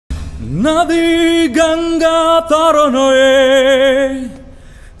Nadi Ganga Taranoye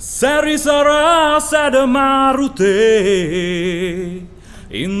Sarisara Sadamarute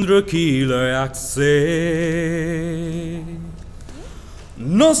Indrakila Yakse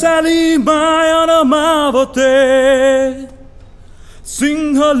No Sali Mayana Mavote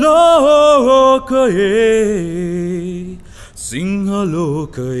Singhalokaye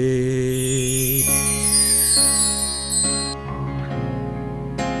Singhalokaye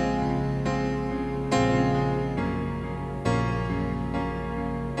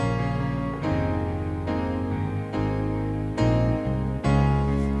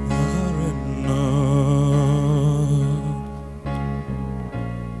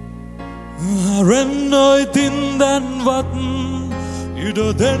Rennoy tindan vatten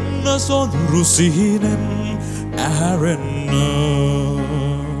Ida denna son rusinen ärenna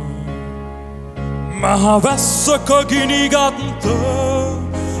Mahavassa giniganta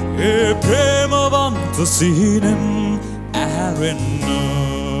E premavanta sinen ärenna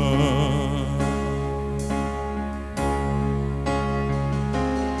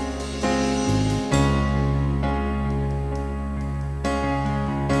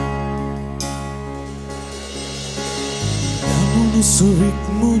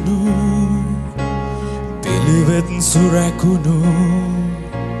Surikmunu Pilivet surakunu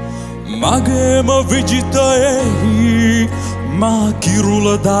Magema vijitayehi Ma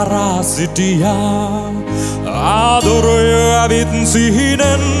kirula darasitiya Adoroya abit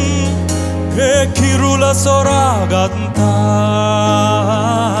sihinen He kirula soraganta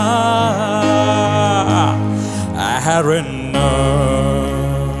Aharenna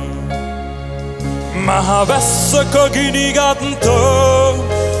Mahavassa giniganta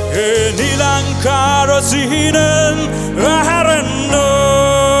E Lanka sinen aharenna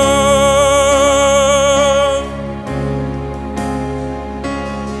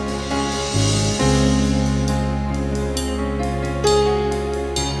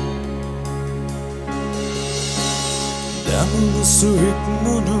Damulu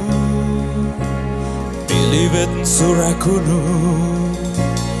suhitmunu Pilivet surakunu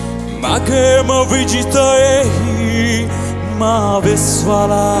Magema vijitayehi Ma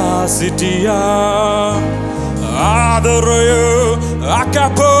visvala sitiya Adaraya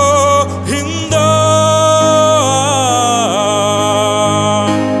akapo hinda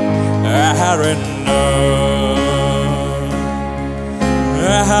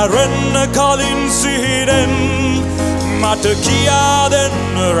Aharenna kalin sihinen Mata kiyaden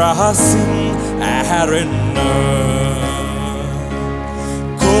rahasin Aharenna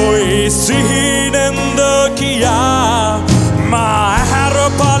Koi sihinen da kiya Ma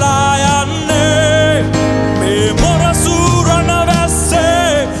harapalayanne Me morasurana vesse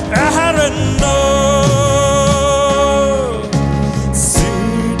aharenna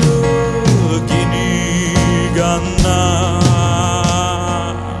Sina gini ganna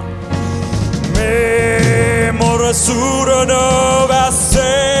Me morasurana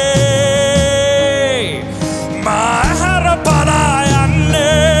vesse Ma harapalayanne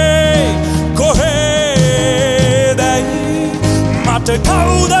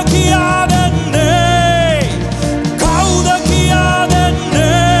Kauda kiyadenne Kauda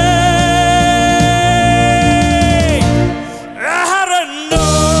kiyadenne Aharenna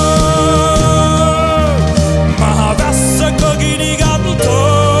Mahavassa giniganta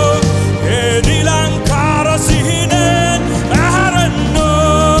E Lanka sinen aharenna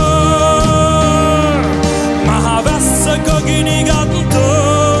Mahavassa giniganta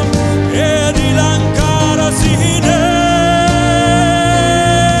E Lanka sinen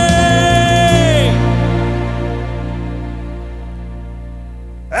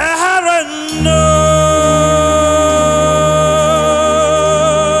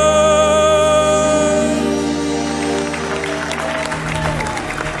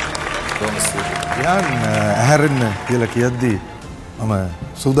ඇහැරෙන්න කියලා කියද්දී මම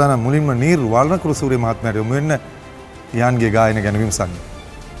සූදානම් මුලින්ම නීර් වල්නකුරු සූරිය මහත්මයාට යොමු වෙන්න යාන්ගේ ගායන ගැන විමසන්න.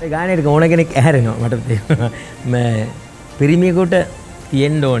 ඒ ගායනයට ඕන කෙනෙක් ඇහැරෙනවා මට තේරෙනවා. මම පිරිමියෙකුට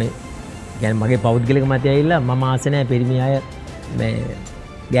තියෙන්න ඕනේ. يعني මගේ පෞද්ගලික මතය ඇවිල්ලා මම ආස නැහැ පිරිමි අය මේ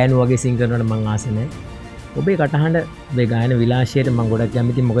ගෑනු වගේ සිං කරනවට මම ආස නැහැ. ඔබේ කටහඬ මේ ගායන විලාසයට මම ගොඩක්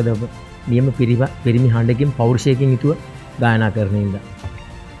කැමතියි. මොකද ඔබ නියම පිරිමි හඬකින් පෞරුෂයකින් යුතුව ගායනා කරන ඉඳලා.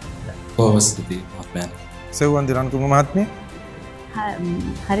 බොහොම ස්තුතියි මහත්මයා. සෙව්වන්දි රණතුංග මහත්මිය.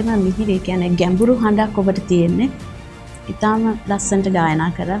 හරිම මිහිරි කියන්නේ ගැඹුරු හඬක් ඔබට තියෙන්නේ. ඊටාම ලස්සනට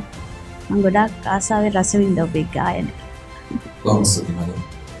ගායනා කරා. මම ගොඩක් ආසාවෙන් රස විඳ ඔබේ ගායනය. බොහොම ස්තුතියි මඩම්.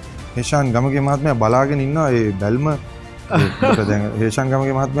 හේෂාන් ගමගේ මහත්මයා බලාගෙන ඉන්නවා ඒ බැල්ම දැන් හේෂාන්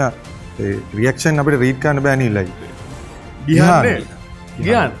ගමගේ මහත්මයා ඒ රියැක්ෂන් අපිට රීඩ් කරන්න බෑ නීලයි.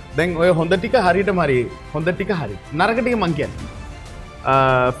 ගියන් දැන් ඔය හොඳ ටික හරියටම හරි හොඳ ටික හරි නරක ටික මං කියන්නේ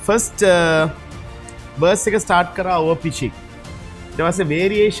ෆස්ට් බර්ස් එක ස්ටාර්ට් කරා ඕවර් පිචින් ඊට පස්සේ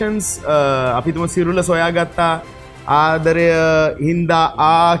වේරියේෂන්ස් අපි තුම සිරුල සොයාගත්තා ආදරය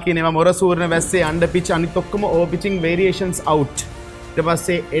හින්දා කියන ඒවා මොර සූර්ණ වැස්සේ අන්ඩර් පිච් අනිත් ඔක්කොම ඕවර් පිචින් වේරියේෂන්ස් අවුට් ඊට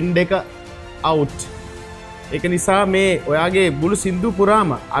පස්සේ එන්ඩ් එක අවුට් ඒක නිසා මේ ඔයාගේ මුළු සින්දු පුරාම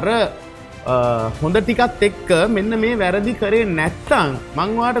අර හොඳ ටිකත් එක්ක මෙන්න මේ වැරදි කරේ නැත්තම්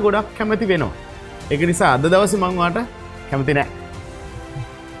මං වාට ගොඩක් කැමති වෙනවා. ඒක නිසා අද දවසේ මං වාට කැමති නැහැ.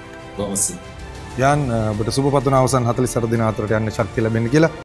 බොහොම යන් ඔබට සුබ පතන අවසන් 48 දින අතරට යන්න ශක්තිය ලැබෙන්න කියලා